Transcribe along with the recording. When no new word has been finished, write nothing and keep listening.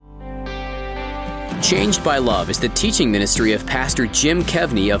Changed by Love is the teaching ministry of Pastor Jim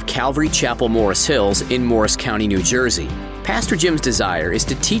Kevney of Calvary Chapel, Morris Hills in Morris County, New Jersey. Pastor Jim's desire is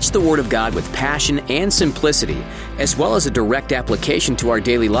to teach the Word of God with passion and simplicity, as well as a direct application to our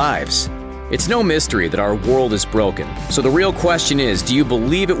daily lives. It's no mystery that our world is broken. So the real question is, do you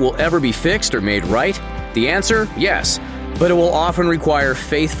believe it will ever be fixed or made right? The answer, yes. But it will often require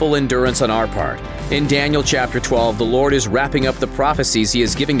faithful endurance on our part. In Daniel chapter 12, the Lord is wrapping up the prophecies He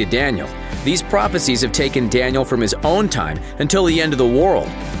is giving to Daniel. These prophecies have taken Daniel from his own time until the end of the world.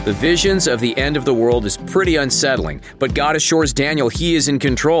 The visions of the end of the world is pretty unsettling, but God assures Daniel He is in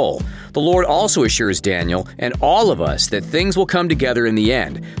control. The Lord also assures Daniel and all of us that things will come together in the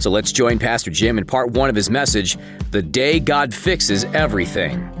end. So let's join Pastor Jim in part 1 of his message, The Day God Fixes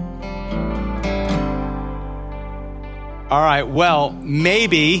Everything. All right, well,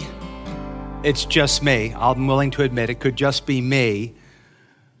 maybe it's just me. I'm willing to admit it could just be me.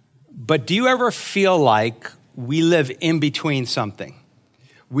 But do you ever feel like we live in between something?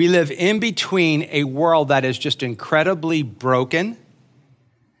 We live in between a world that is just incredibly broken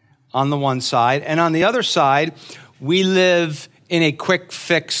on the one side, and on the other side, we live in a quick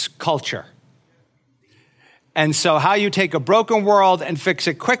fix culture. And so how you take a broken world and fix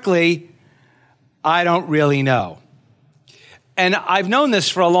it quickly, I don't really know. And I've known this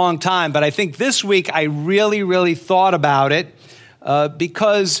for a long time, but I think this week I really thought about it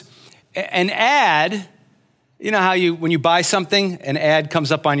because an ad, you know how when you buy something, an ad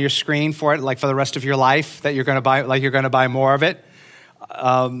comes up on your screen for it, like for the rest of your life, that you're going to buy, like you're going to buy more of it.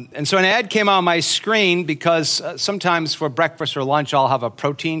 And so an ad came on my screen because sometimes for breakfast or lunch, I'll have a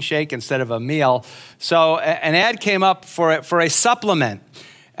protein shake instead of a meal. So an ad came up for a supplement.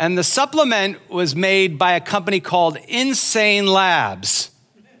 And the supplement was made by a company called Insane Labs.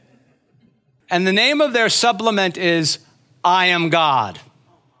 And the name of their supplement is I Am God.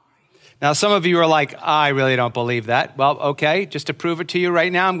 Now, some of you are like, I really don't believe that. Well, okay, just to prove it to you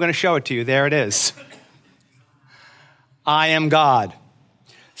right now, I'm going to show it to you. There it is. I am God.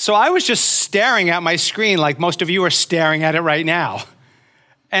 So I was just staring at my screen like most of you are staring at it right now.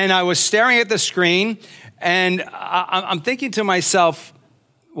 And I was staring at the screen, and I'm thinking to myself,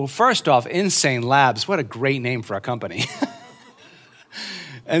 well, first off, Insane Labs, what a great name for a company.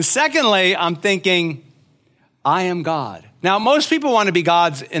 And secondly, I'm thinking, I am God. Now, most people want to be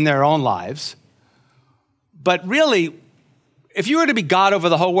gods in their own lives, but really, if you were to be God over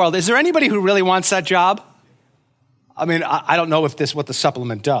the whole world, is there anybody who really wants that job? I mean, I don't know if this what the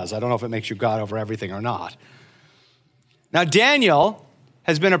supplement does. I don't know if it makes you God over everything or not. Now, Daniel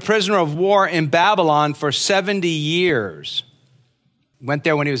has been a prisoner of war in Babylon for 70 years. Went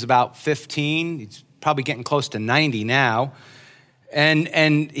there when he was about 15. He's probably getting close to 90 now.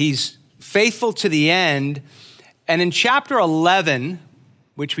 And he's faithful to the end. And in chapter 11,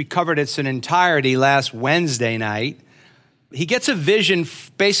 which we covered its an entirety last Wednesday night, he gets a vision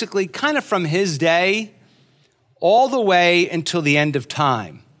basically kind of from his day all the way until the end of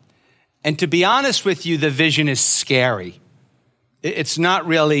time. And to be honest with you, the vision is scary. It's not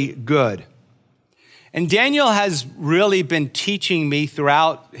really good. And Daniel has really been teaching me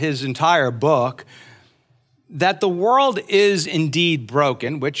throughout his entire book that the world is indeed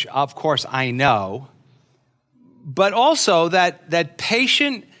broken, which of course I know, but also that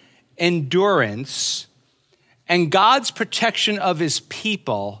patient endurance and God's protection of His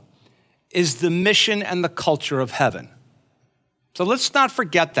people is the mission and the culture of heaven. So let's not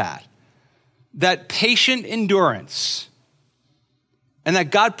forget that patient endurance and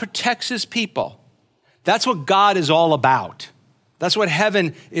that God protects His people. That's what God is all about. That's what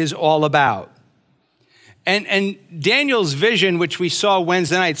heaven is all about. And Daniel's vision, which we saw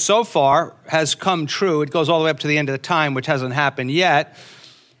Wednesday night so far, has come true. It goes all the way up to the end of the time, which hasn't happened yet,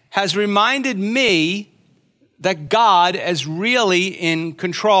 has reminded me that God is really in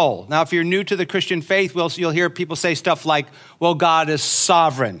control. Now, if you're new to the Christian faith, you'll hear people say stuff like, well, God is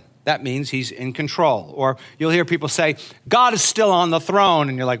sovereign. That means He's in control. Or you'll hear people say, God is still on the throne.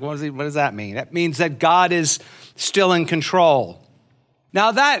 And you're like, what does that mean? That means that God is still in control.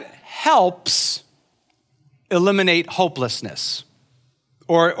 Now that helps eliminate hopelessness.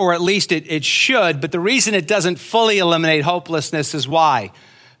 Or at least it should. But the reason it doesn't fully eliminate hopelessness is why?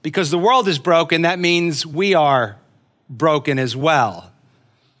 Because the world is broken. That means we are broken as well.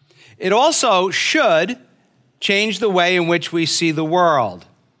 It also should change the way in which we see the world.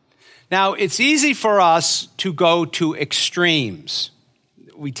 Now, it's easy for us to go to extremes.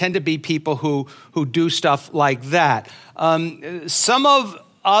 We tend to be people who do stuff like that. Some of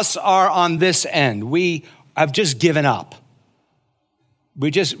us are on this end. We have just given up.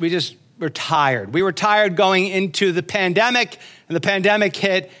 We're tired. We were tired going into the pandemic, and the pandemic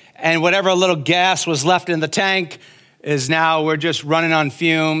hit, and whatever little gas was left in the tank is now we're just running on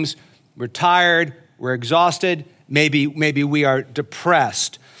fumes. We're tired, we're exhausted, maybe we are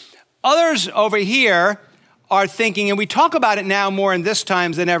depressed. Others over here are thinking, and we talk about it now more in this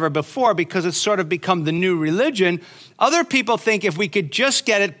times than ever before because it's sort of become the new religion. Other people think if we could just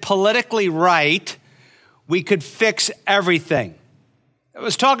get it politically right, we could fix everything. I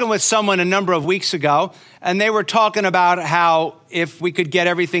was talking with someone a number of weeks ago, and they were talking about how if we could get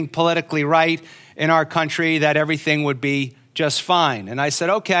everything politically right in our country, that everything would be just fine. And I said,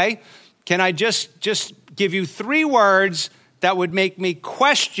 okay, can I just give you 3 words that would make me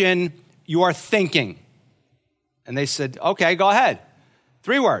question your thinking? And they said, okay, go ahead.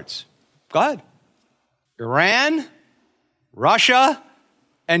 3 words. Go ahead. Iran, Russia,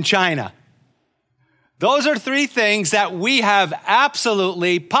 and China. Those are 3 things that we have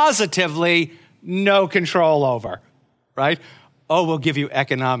absolutely, positively no control over, right? Oh, we'll give you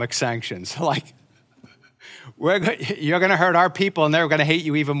economic sanctions. Like, you're going to hurt our people and they're going to hate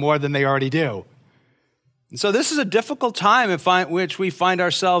you even more than they already do. And so this is a difficult time which we find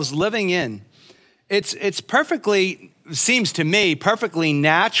ourselves living in. It's perfectly, seems to me, perfectly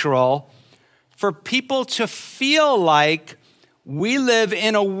natural for people to feel like we live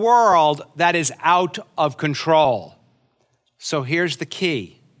in a world that is out of control. So here's the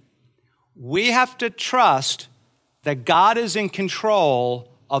key. We have to trust that God is in control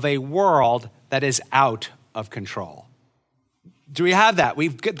of a world that is out of control. Do we have that?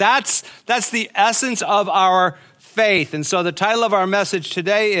 That's the essence of our faith. And so the title of our message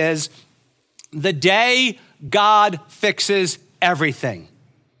today is The Day God Fixes Everything.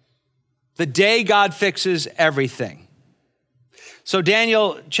 The day God fixes everything. So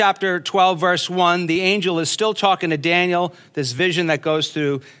Daniel chapter 12, verse 1, the angel is still talking to Daniel, this vision that goes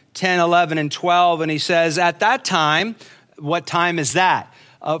through 10, 11, and 12. And he says, at that time, what time is that?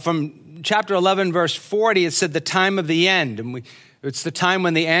 From chapter 11, verse 40, it said the time of the end. And it's the time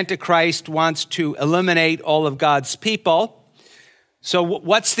when the Antichrist wants to eliminate all of God's people. So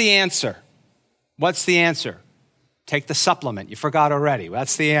what's the answer? What's the answer? Take the supplement. You forgot already.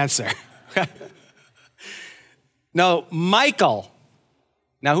 That's the answer. No, Michael.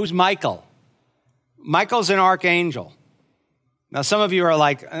 Now, who's Michael? Michael's an archangel. Now, some of you are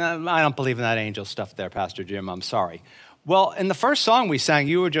like, I don't believe in that angel stuff there, Pastor Jim. I'm sorry. Well, in the first song we sang,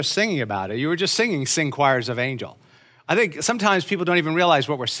 you were just singing about it. You were just singing Sing Choirs of Angel. I think sometimes people don't even realize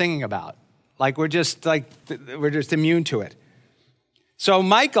what we're singing about. Like we're just immune to it. So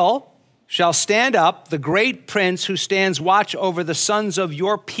Michael shall stand up, the great prince who stands watch over the sons of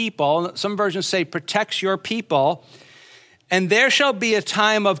your people. Some versions say protects your people. And there shall be a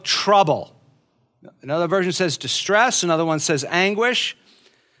time of trouble. Another version says distress. Another one says anguish.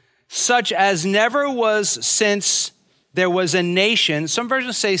 Such as never was since there was a nation. Some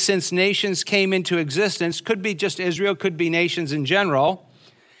versions say since nations came into existence. Could be just Israel, could be nations in general.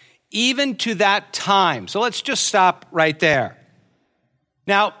 Even to that time. So let's just stop right there.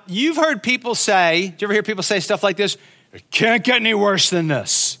 Now, you've heard people say, do you ever hear people say stuff like this? It can't get any worse than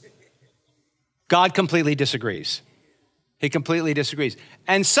this. God completely disagrees. He completely disagrees.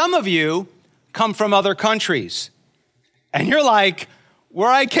 And some of you come from other countries. And you're like,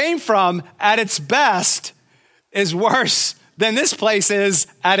 where I came from at its best is worse than this place is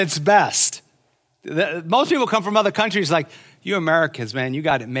at its best. Most people come from other countries like, you Americans, man, you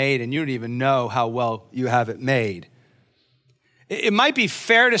got it made and you don't even know how well you have it made. It might be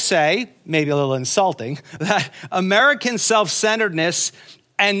fair to say, maybe a little insulting, that American self-centeredness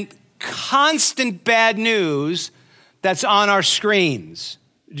and constant bad news that's on our screens.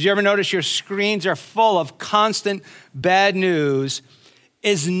 Did you ever notice your screens are full of constant bad news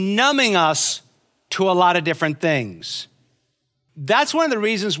is numbing us to a lot of different things. That's one of the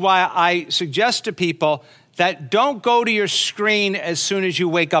reasons why I suggest to people that don't go to your screen as soon as you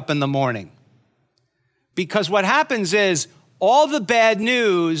wake up in the morning. Because what happens is all the bad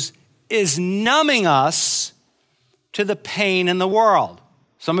news is numbing us to the pain in the world.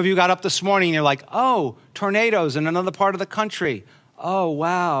 Some of you got up this morning and you're like, oh, tornadoes in another part of the country. Oh,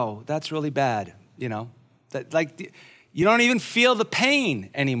 wow, that's really bad. You know, you don't even feel the pain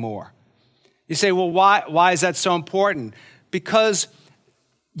anymore. You say, well, why is that so important? Because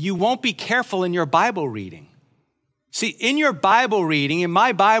you won't be careful in your Bible reading. See, in your Bible reading, in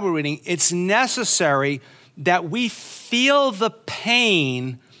my Bible reading, it's necessary that we feel the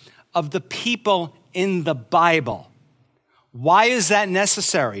pain of the people in the Bible. Why is that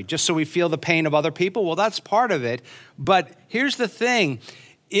necessary? Just so we feel the pain of other people? Well, that's part of it. But here's the thing.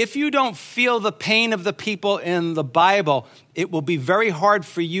 If you don't feel the pain of the people in the Bible, it will be very hard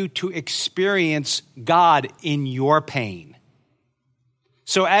for you to experience God in your pain.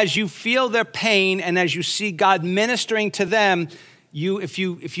 So as you feel their pain and as you see God ministering to them, if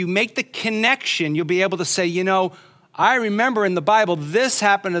you make the connection, you'll be able to say, I remember in the Bible, this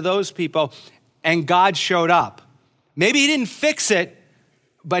happened to those people and God showed up. Maybe he didn't fix it,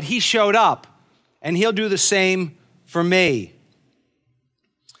 but he showed up and he'll do the same for me.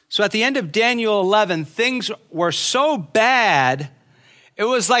 So at the end of Daniel 11, things were so bad, it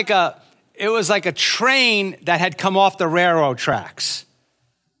was like a train that had come off the railroad tracks.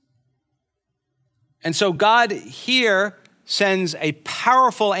 And so God here sends a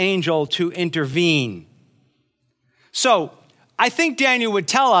powerful angel to intervene. So I think Daniel would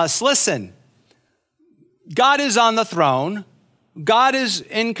tell us, listen, God is on the throne, God is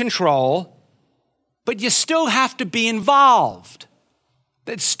in control, but you still have to be involved.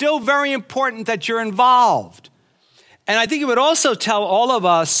 It's still very important that you're involved. And I think it would also tell all of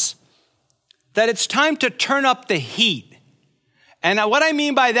us that it's time to turn up the heat. And what I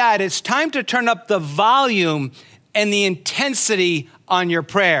mean by that, it's time to turn up the volume and the intensity on your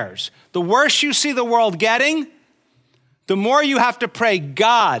prayers. The worse you see the world getting, the more you have to pray,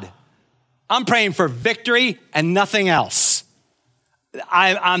 God, I'm praying for victory and nothing else.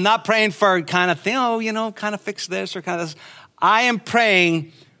 I'm not praying for kind of thing, kind of fix this or kind of this. I am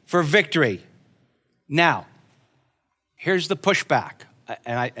praying for victory. Now, here's the pushback,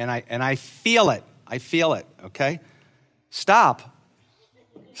 and I feel it. I feel it. Okay, stop.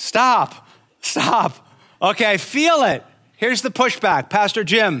 Okay, I feel it. Here's the pushback, Pastor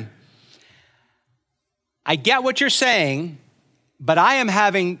Jim. I get what you're saying, but I am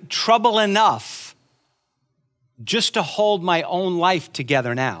having trouble enough just to hold my own life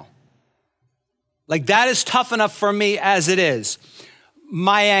together now. Like that is tough enough for me as it is.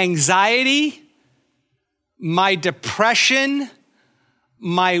 My anxiety, my depression,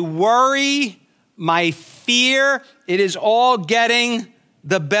 my worry, my fear, it is all getting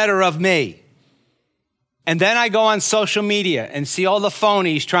the better of me. And then I go on social media and see all the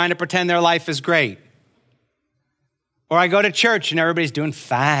phonies trying to pretend their life is great. Or I go to church and everybody's doing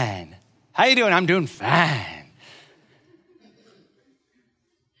fine. How you doing? I'm doing fine.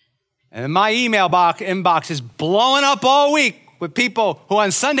 And my email inbox is blowing up all week with people who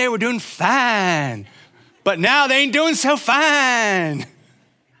on Sunday were doing fine, but now they ain't doing so fine.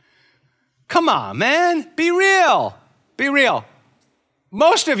 Come on, man. Be real. Be real.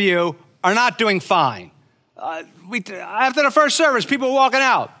 Most of you are not doing fine. After the first service, people were walking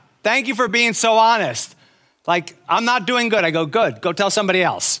out. Thank you for being so honest. Like, I'm not doing good. I go, good. Go tell somebody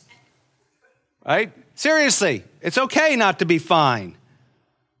else. Right? Seriously, it's okay not to be fine.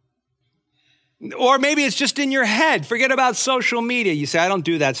 Or maybe it's just in your head. Forget about social media. You say, I don't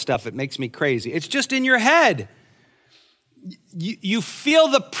do that stuff. It makes me crazy. It's just in your head. You feel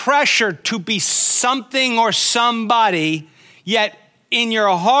the pressure to be something or somebody, yet in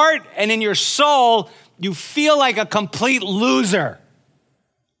your heart and in your soul, you feel like a complete loser.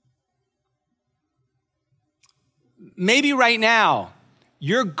 Maybe right now,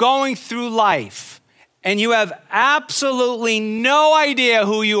 you're going through life and you have absolutely no idea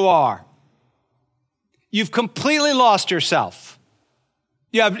who you are. You've completely lost yourself.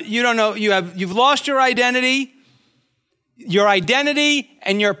 You've lost your identity. Your identity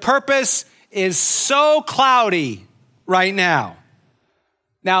and your purpose is so cloudy right now.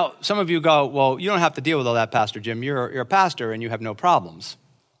 Now, some of you go, well, you don't have to deal with all that, Pastor Jim. You're a pastor and you have no problems.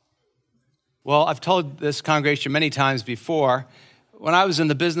 Well, I've told this congregation many times before, when I was in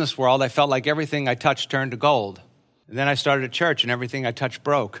the business world, I felt like everything I touched turned to gold. And then I started a church and everything I touched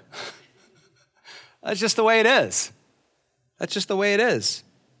broke. That's just the way it is. That's just the way it is.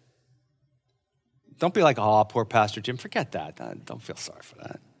 Don't be like, oh, poor Pastor Jim. Forget that. Don't feel sorry for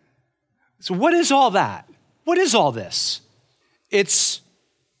that. So what is all that? What is all this? It's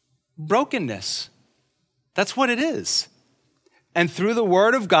brokenness. That's what it is. And through the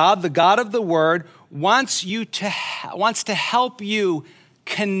Word of God, the God of the Word wants to help you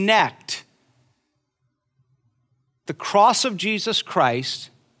connect the cross of Jesus Christ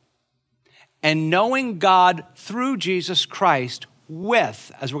and knowing God through Jesus Christ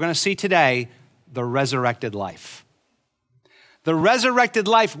with, as we're going to see today, the resurrected life. The resurrected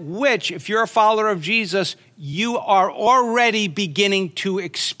life, which, if you're a follower of Jesus, you are already beginning to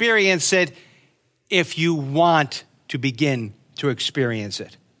experience it if you want to begin to experience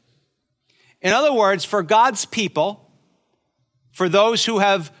it. In other words, for God's people, for those who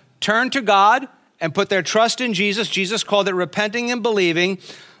have turned to God and put their trust in Jesus, Jesus called it repenting and believing,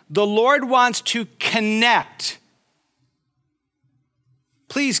 the Lord wants to connect.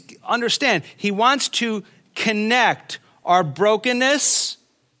 Please understand, He wants to connect our brokenness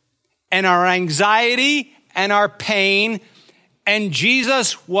and our anxiety and our pain And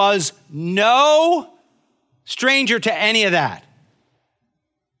Jesus was no stranger to any of that.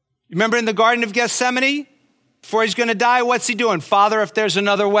 Remember in the Garden of Gethsemane? Before he's going to die, what's he doing? Father, if there's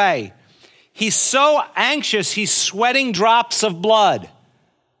another way. He's so anxious, he's sweating drops of blood.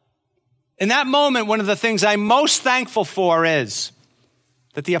 In that moment, one of the things I'm most thankful for is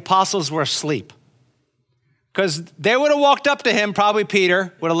that the apostles were asleep. Because they would have walked up to him, probably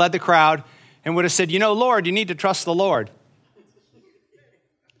Peter, would have led the crowd, and would have said, Lord, you need to trust the Lord.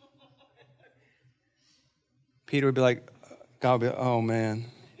 Peter would be like, God would be like, oh man.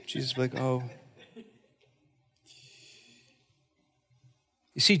 Jesus would be like, oh.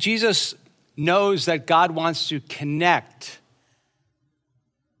 You see, Jesus knows that God wants to connect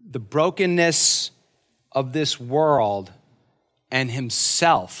the brokenness of this world and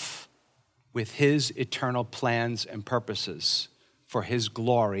himself with his eternal plans and purposes for his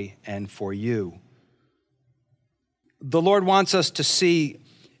glory and for you. The Lord wants us to see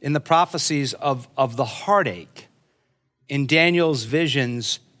in the prophecies of the heartache, in Daniel's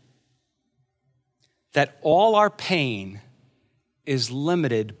visions, that all our pain is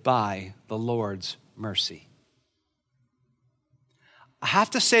limited by the Lord's mercy. I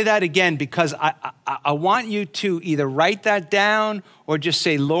have to say that again because I want you to either write that down or just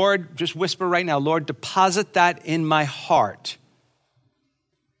say, Lord, just whisper right now, Lord, deposit that in my heart.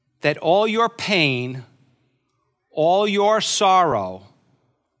 That all your pain, all your sorrow,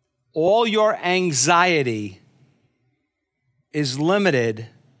 all your anxiety is limited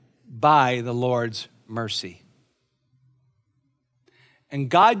by the Lord's mercy. And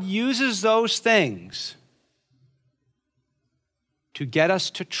God uses those things to get us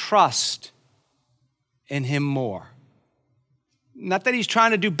to trust in him more. Not that he's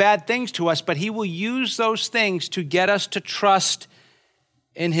trying to do bad things to us, but he will use those things to get us to trust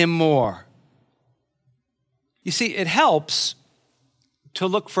in him more. You see, it helps to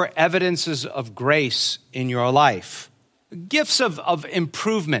look for evidences of grace in your life, gifts of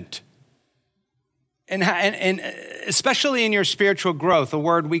improvement, and especially in your spiritual growth, a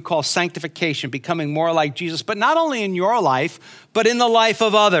word we call sanctification, becoming more like Jesus, but not only in your life, but in the life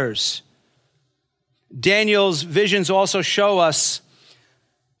of others. Daniel's visions also show us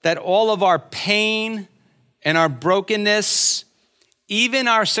that all of our pain and our brokenness, even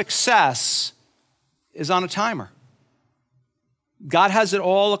our success, is on a timer. God has it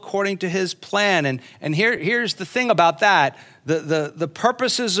all according to his plan. And here's the thing about that. The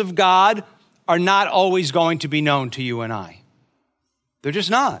purposes of God are not always going to be known to you and I. They're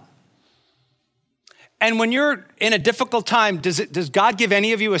just not. And when you're in a difficult time, does God give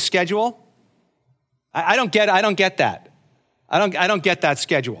any of you a schedule? I don't get that. I don't get that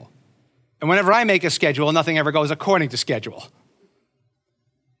schedule. And whenever I make a schedule, nothing ever goes according to schedule.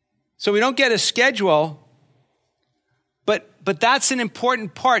 So we don't get a schedule, but that's an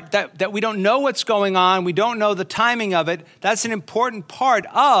important part that we don't know what's going on. We don't know the timing of it. That's an important part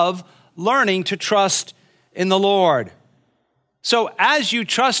of learning to trust in the Lord. So as you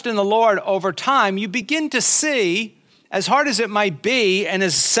trust in the Lord over time, you begin to see, as hard as it might be and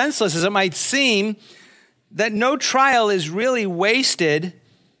as senseless as it might seem, that no trial is really wasted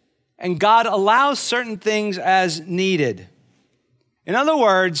and God allows certain things as needed. In other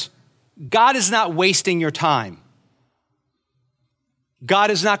words, God is not wasting your time. God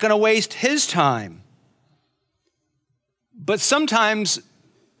is not going to waste his time. But sometimes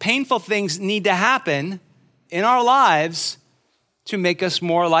painful things need to happen in our lives to make us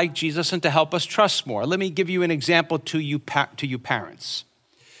more like Jesus and to help us trust more. Let me give you an example to you parents.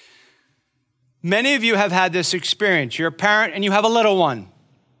 Many of you have had this experience. You're a parent and you have a little one.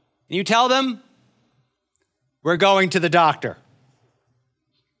 And you tell them, we're going to the doctor.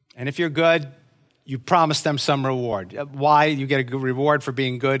 And if you're good, you promise them some reward. Why you get a good reward for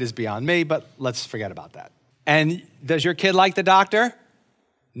being good is beyond me, but let's forget about that. And does your kid like the doctor?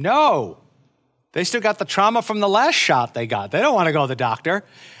 No. They still got the trauma from the last shot they got. They don't want to go to the doctor.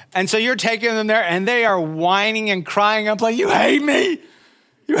 And so you're taking them there and they are whining and crying up like, you hate me.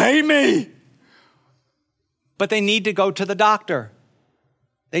 You hate me. But they need to go to the doctor.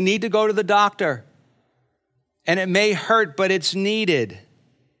 They need to go to the doctor. And it may hurt, but it's needed.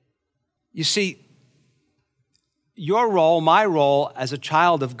 You see, your role, my role as a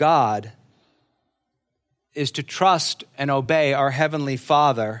child of God is to trust and obey our Heavenly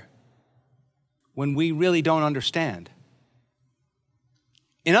Father when we really don't understand.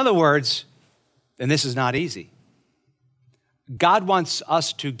 In other words, and this is not easy, God wants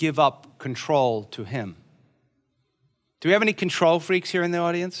us to give up control to him. Do we have any control freaks here in the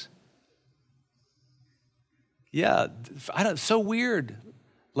audience? Yeah, so weird.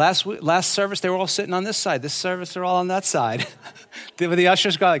 Last service, they were all sitting on this side. This service, they're all on that side. The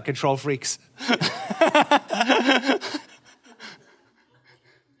ushers got like control freaks.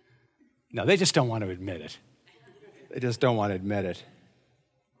 No, they just don't want to admit it. They just don't want to admit it.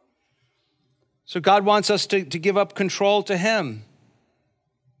 So God wants us to give up control to him.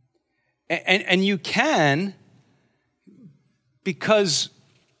 And you can, because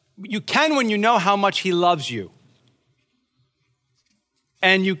you can when you know how much he loves you.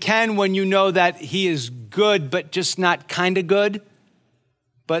 And you can when you know that he is good, but just not kind of good,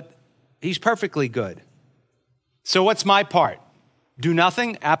 but he's perfectly good. So what's my part? Do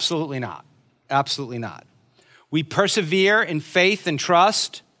nothing? Absolutely not. Absolutely not. We persevere in faith and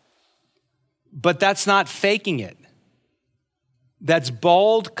trust, but that's not faking it. That's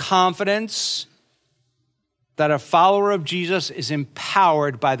bold confidence that a follower of Jesus is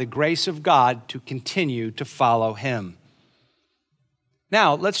empowered by the grace of God to continue to follow him.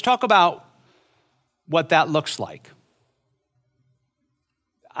 Now, let's talk about what that looks like.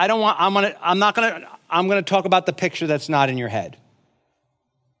 I'm going to talk about the picture that's not in your head.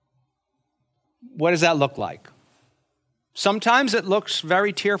 What does that look like? Sometimes it looks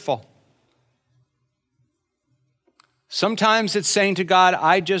very tearful. Sometimes it's saying to God,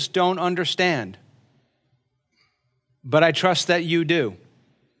 I just don't understand, but I trust that you do.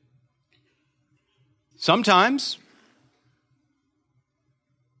 Sometimes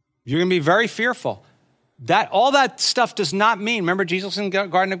you're going to be very fearful. All that stuff does not mean, remember Jesus in the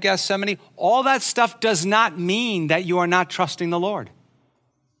Garden of Gethsemane? All that stuff does not mean that you are not trusting the Lord.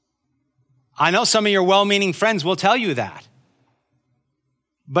 I know some of your well-meaning friends will tell you that,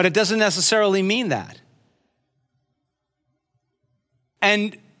 but it doesn't necessarily mean that.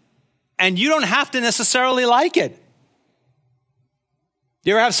 And you don't have to necessarily like it.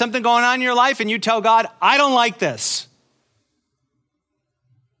 You ever have something going on in your life and you tell God, I don't like this?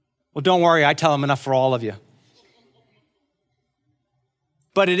 Well, don't worry, I tell him enough for all of you.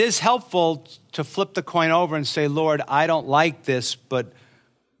 But it is helpful to flip the coin over and say, Lord, I don't like this, but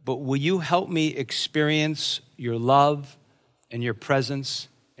will you help me experience your love and your presence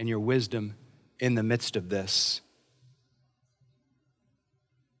and your wisdom in the midst of this?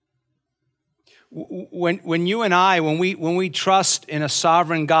 When you and I, when we trust in a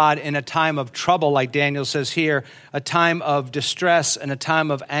sovereign God in a time of trouble, like Daniel says here, a time of distress and a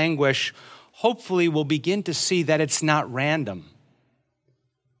time of anguish, hopefully we'll begin to see that it's not random.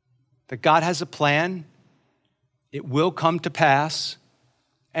 That God has a plan, it will come to pass,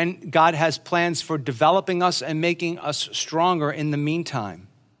 and God has plans for developing us and making us stronger in the meantime.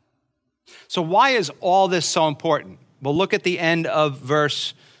 So why is all this so important? Well, look at the end of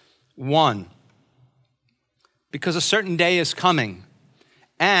verse 1. Because a certain day is coming,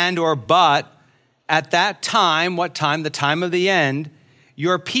 but at that time, what time? The time of the end,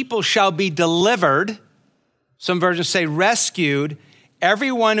 your people shall be delivered. Some versions say rescued,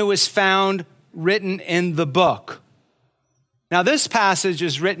 everyone who is found written in the book. Now, this passage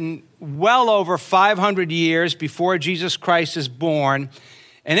is written well over 500 years before Jesus Christ is born,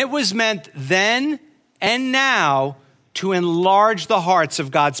 and it was meant then and now to enlarge the hearts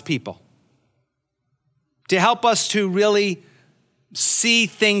of God's people, to help us to really see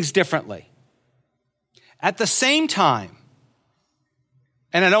things differently. At the same time,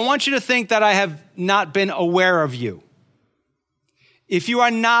 and I don't want you to think that I have not been aware of you. If you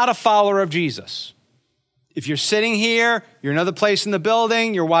are not a follower of Jesus, if you're sitting here, you're another place in the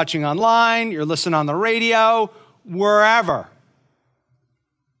building, you're watching online, you're listening on the radio, wherever,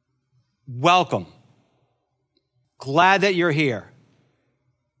 welcome. Glad that you're here.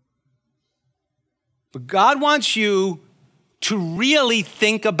 But God wants you to really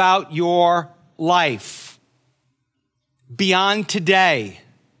think about your life beyond today,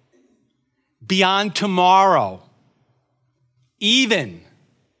 beyond tomorrow, even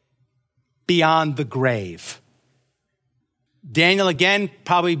beyond the grave. Daniel, again,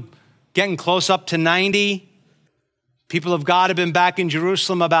 probably getting close up to 90. People of God have been back in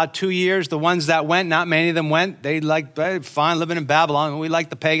Jerusalem about 2 years. The ones that went, not many of them went. They fine living in Babylon. We like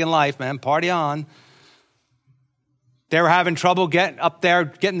the pagan life, man. Party on. They were having trouble getting up there,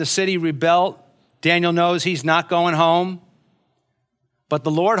 getting the city rebuilt. Daniel knows he's not going home. But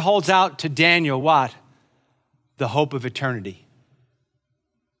the Lord holds out to Daniel what? The hope of eternity.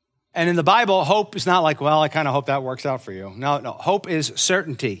 And in the Bible, hope is not like, well, I kind of hope that works out for you. No, hope is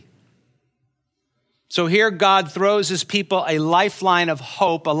certainty. So here God throws his people a lifeline of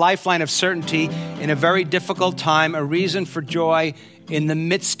hope, a lifeline of certainty in a very difficult time, a reason for joy in the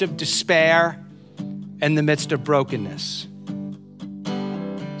midst of despair and the midst of brokenness.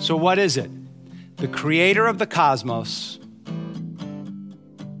 So what is it? The creator of the cosmos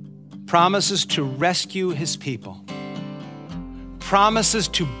promises to rescue his people, promises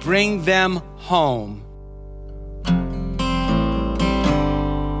to bring them home.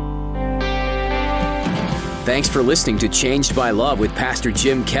 Thanks for listening to Changed by Love with Pastor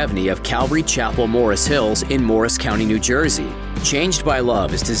Jim Kevney of Calvary Chapel, Morris Hills in Morris County, New Jersey. Changed by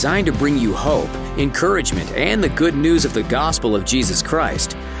Love is designed to bring you hope, encouragement, and the good news of the gospel of Jesus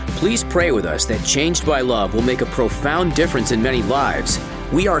Christ. Please pray with us that Changed by Love will make a profound difference in many lives.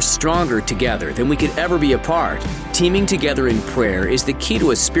 We are stronger together than we could ever be apart. Teaming together in prayer is the key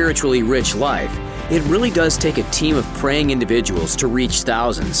to a spiritually rich life. It really does take a team of praying individuals to reach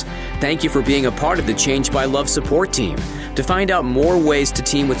thousands. Thank you for being a part of the Changed by Love support team. To find out more ways to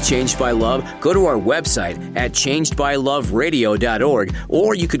team with Changed by Love, go to our website at changedbyloveradio.org,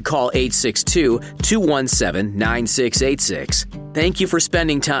 or you could call 862-217-9686. Thank you for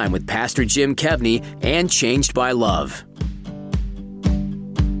spending time with Pastor Jim Kevney and Changed by Love.